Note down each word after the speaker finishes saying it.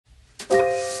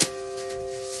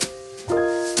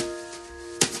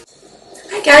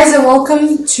Hi guys, and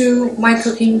welcome to my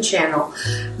cooking channel.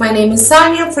 My name is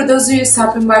Sonia, for those of you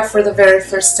stopping by for the very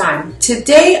first time.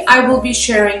 Today I will be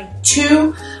sharing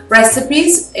two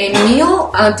recipes, a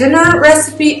meal, a dinner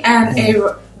recipe, and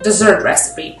a dessert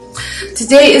recipe.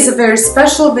 Today is a very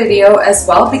special video as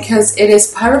well because it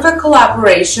is part of a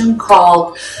collaboration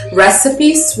called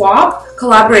Recipe Swap,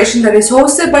 collaboration that is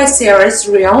hosted by Sarah's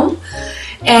Realm.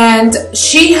 And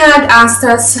she had asked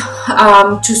us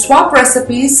to swap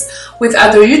recipes with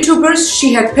other YouTubers.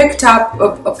 She had picked out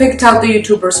the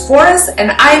YouTubers for us,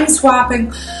 and I am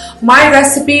swapping my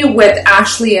recipe with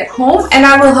Ashley at Home, and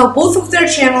I will have both of their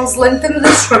channels linked in the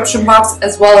description box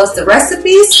as well as the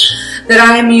recipes that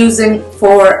I am using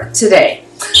for today.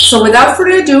 So without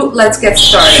further ado, let's get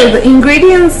started. So the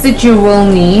ingredients that you will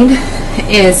need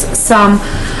is some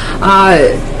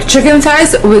chicken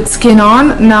thighs with skin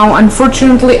on. Now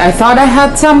unfortunately I thought I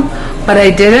had some, but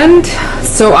I didn't,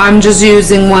 so I'm just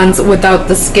using ones without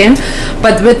the skin,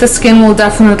 but with the skin will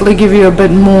definitely give you a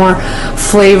bit more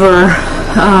flavor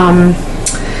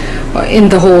in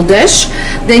the whole dish.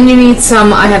 Then you need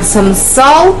some, I have some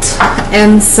salt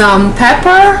and some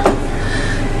pepper.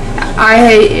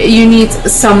 You need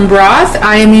some broth.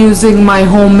 I am using my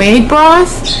homemade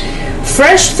broth,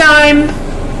 fresh thyme,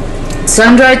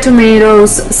 sun-dried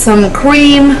tomatoes, some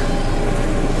cream,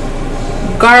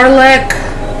 garlic,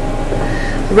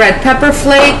 red pepper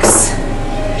flakes,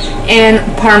 and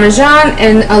Parmesan,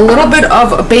 and a little bit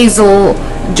of basil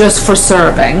just for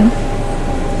serving.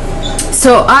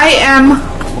 So I am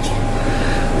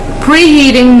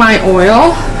preheating my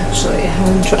oil, actually,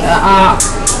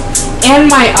 and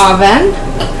my oven,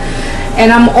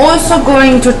 and I'm also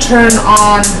going to turn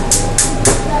on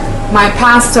my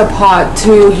pasta pot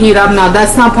to heat up. Now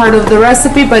that's not part of the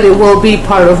recipe, but it will be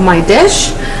part of my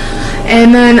dish.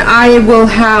 And then I will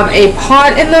have a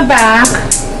pot in the back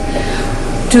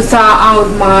to thaw out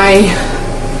my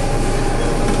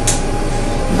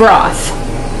broth.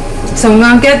 So I'm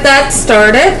gonna get that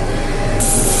started.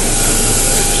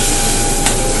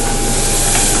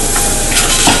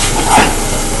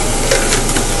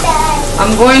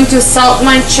 I'm going to salt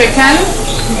my chicken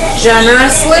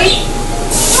generously.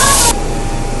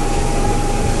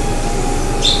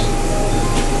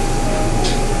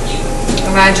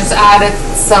 And I just added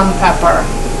some pepper.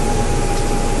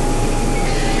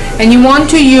 And you want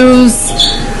to use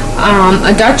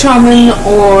a Dutch oven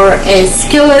or a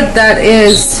skillet that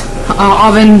is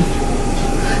oven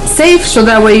safe, so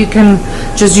that way you can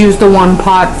just use the one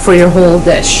pot for your whole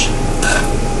dish.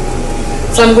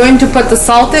 So I'm going to put the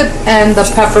salted and the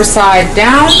pepper side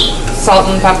down, salt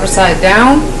and pepper side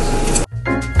down.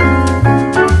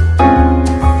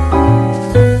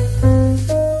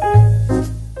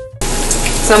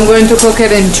 So I'm going to cook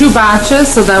it in two batches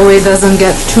so that way it doesn't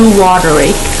get too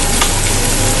watery.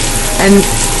 And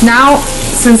now,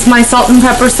 since my salt and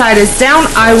pepper side is down,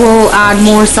 I will add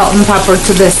more salt and pepper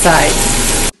to this side.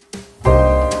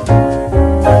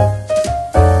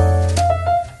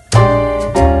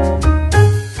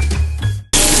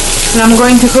 And I'm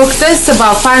going to cook this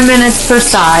about 5 minutes per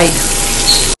side.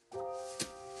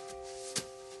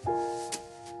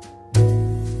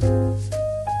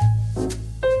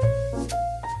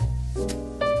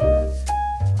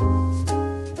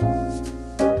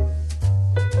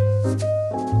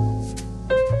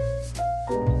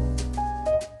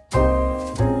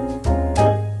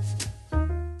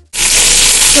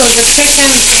 So the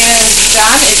chicken is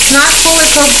done. It's not fully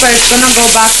cooked, but it's gonna go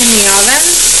back in the oven.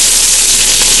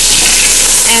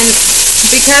 And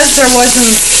because there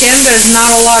wasn't skin, there's not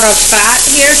a lot of fat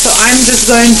here, so I'm just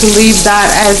going to leave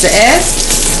that as is.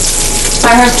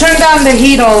 I have turned down the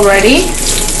heat already,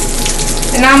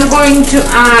 and I'm going to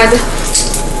add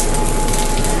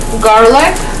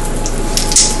garlic,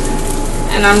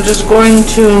 and I'm just going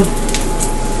to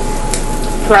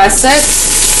press it.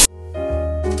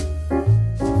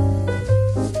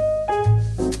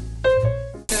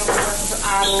 I'm going to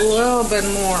add a little bit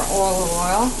more olive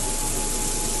oil.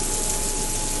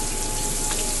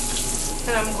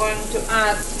 And I'm going to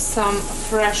add some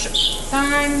fresh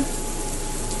thyme.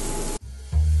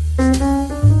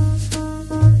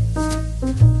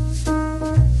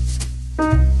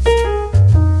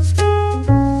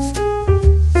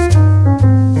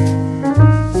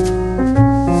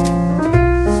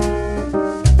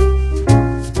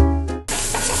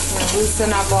 And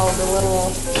loosen up all the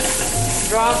little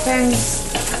droppings.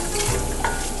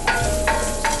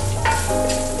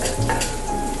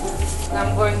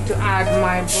 I'm going to add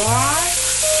my broth.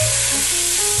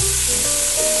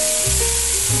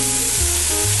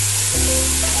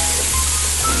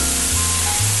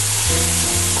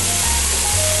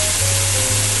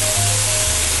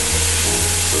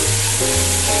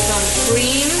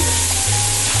 cream.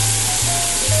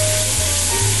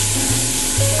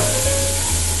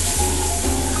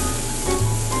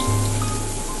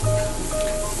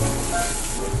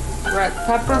 Red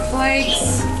pepper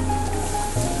flakes.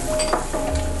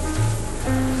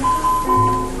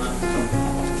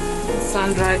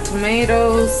 Sun-dried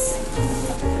tomatoes.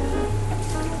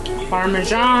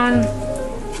 Parmesan.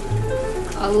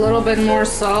 A little bit more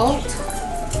salt.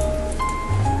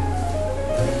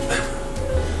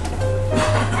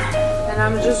 And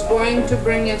I'm just going to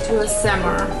bring it to a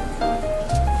simmer.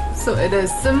 So it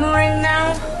is simmering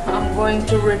now. I'm going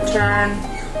to return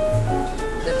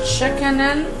the chicken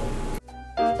in.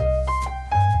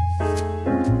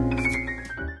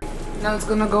 Now it's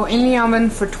gonna go in the oven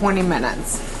for 20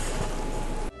 minutes.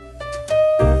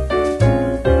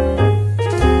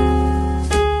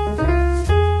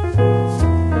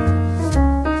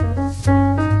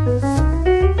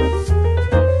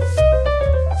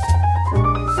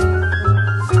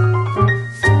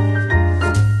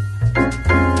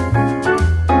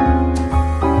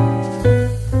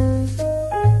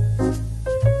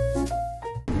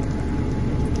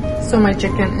 So my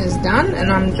chicken is done, and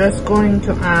I'm just going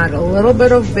to add a little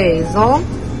bit of basil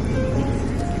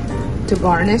to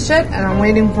garnish it, and I'm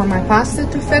waiting for my pasta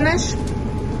to finish,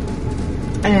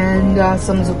 and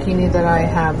some zucchini that I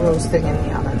have roasting in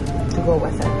the oven to go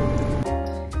with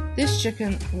it. This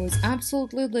chicken was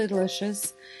absolutely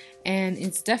delicious, and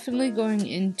it's definitely going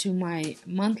into my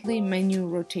monthly menu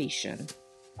rotation.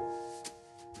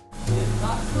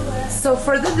 So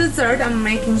for the dessert, I'm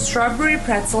making strawberry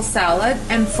pretzel salad,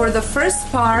 and for the first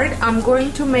part, I'm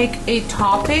going to make a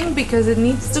topping because it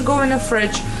needs to go in the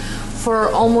fridge for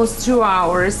almost 2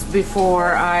 hours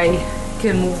before I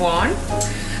can move on.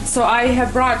 So I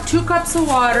have brought 2 cups of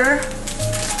water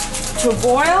to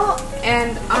boil,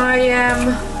 and I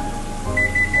am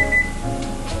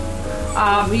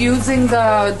using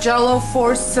the Jell-O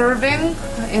forced serving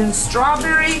in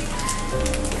strawberry.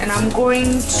 And I'm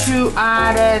going to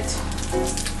add it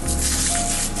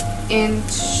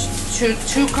into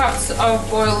 2 cups of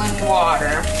boiling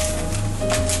water.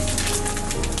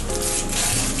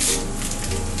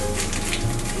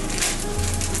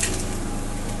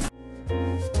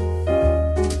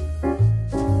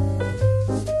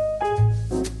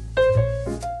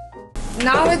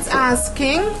 Now it's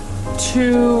asking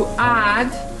to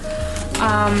add,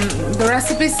 the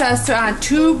recipe says to add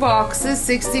 2 boxes,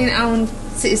 16 ounces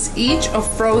each of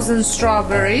frozen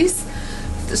strawberries,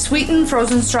 sweetened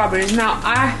frozen strawberries. Now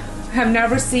I have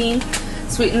never seen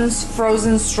sweetened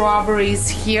frozen strawberries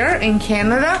here in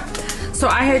Canada, so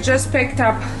I had just picked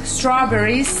up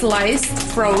strawberries sliced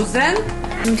frozen,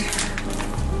 and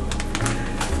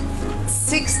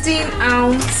 16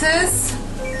 ounces,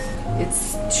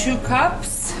 it's 2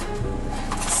 cups,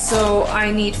 so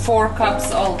I need 4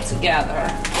 cups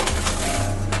altogether.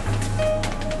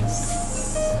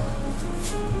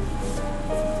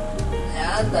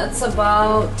 That's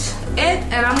about it,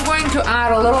 and I'm going to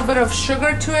add a little bit of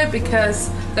sugar to it because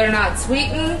they're not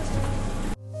sweetened.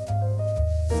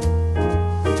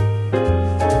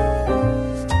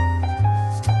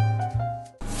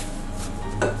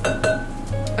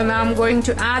 And I'm going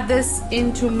to add this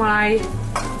into my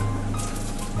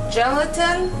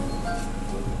gelatin.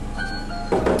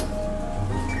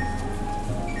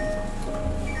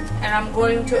 And I'm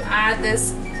going to add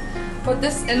this, put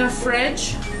this in a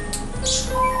fridge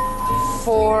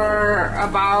for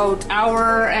about an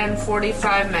hour and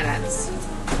 45 minutes.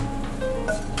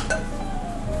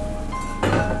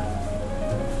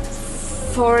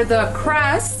 For the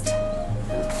crust,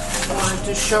 I wanted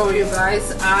to show you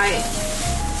guys,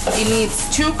 it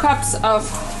needs 2 cups of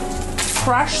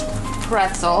crushed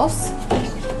pretzels,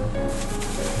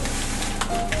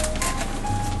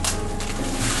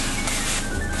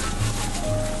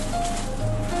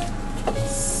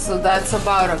 so that's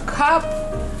about a cup.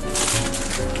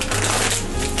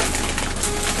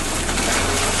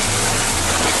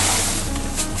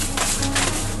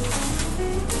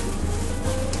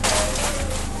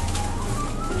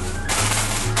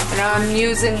 And I'm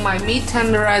using my meat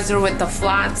tenderizer with the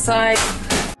flat side.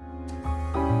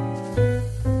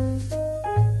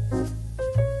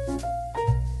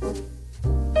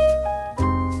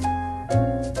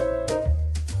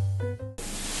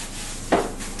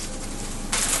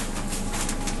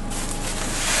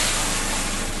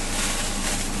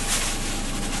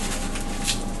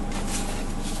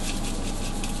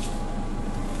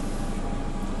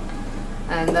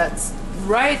 And that's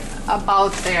right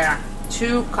about there,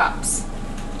 2 cups.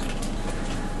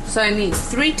 So I need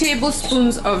 3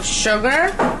 tablespoons of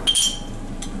sugar,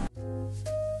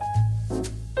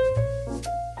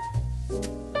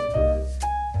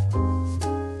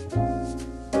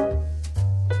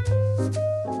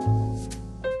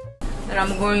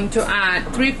 going to add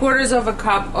 3/4 of a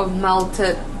cup of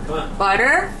melted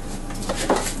butter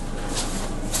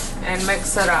and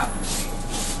mix it up.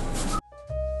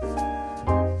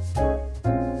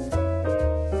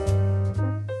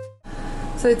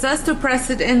 So it says to press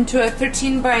it into a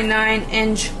 13 by 9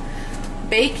 inch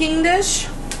baking dish,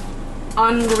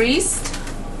 ungreased.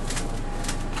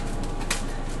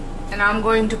 And I'm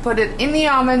going to put it in the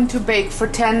oven to bake for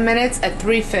 10 minutes at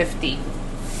 350.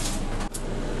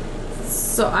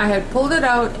 So I had pulled it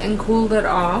out and cooled it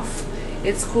off.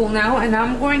 It's cool now, and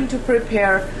I'm going to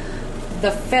prepare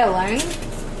the filling.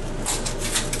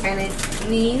 And it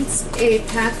needs a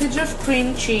package of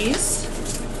cream cheese.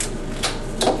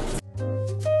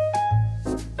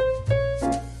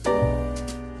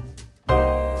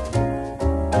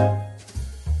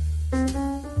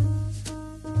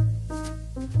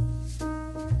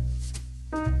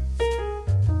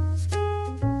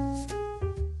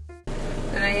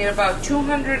 And I need about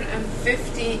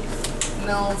 250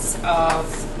 mils of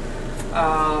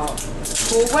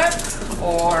Cool Whip,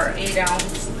 or 8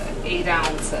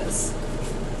 ounces.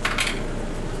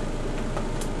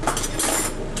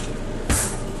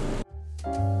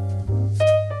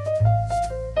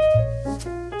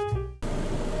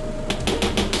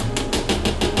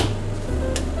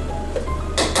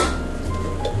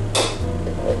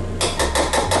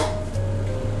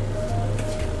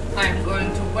 I'm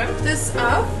going to whip this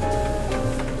up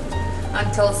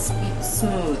until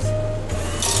smooth.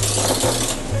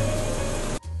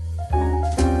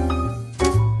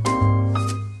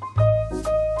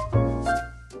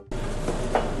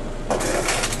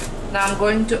 Now I'm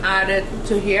going to add it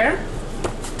to here.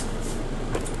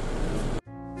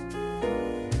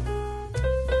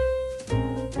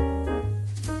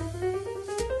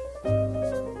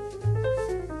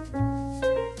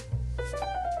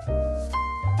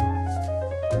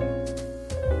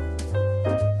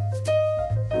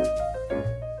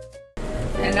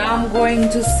 And now I'm going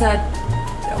to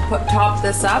top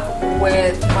this up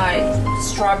with my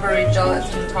strawberry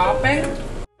gelatin topping.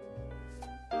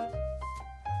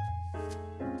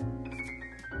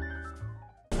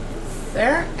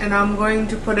 There, and I'm going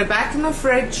to put it back in the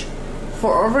fridge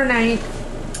for overnight,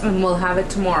 and we'll have it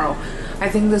tomorrow. I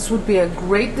think this would be a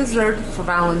great dessert for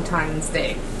Valentine's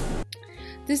Day.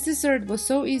 This dessert was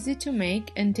so easy to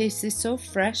make and tasted so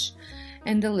fresh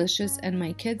and delicious, and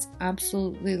my kids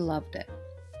absolutely loved it.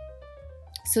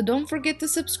 So don't forget to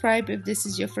subscribe if this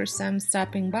is your first time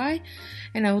stopping by,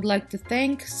 and I would like to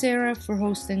thank Sarah for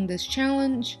hosting this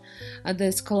challenge,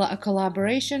 this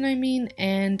collaboration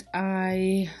and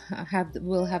I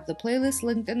will have the playlist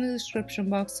linked in the description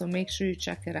box, so make sure you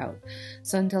check it out.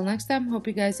 So until next time, hope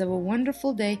you guys have a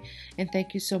wonderful day, and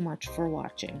thank you so much for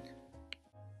watching.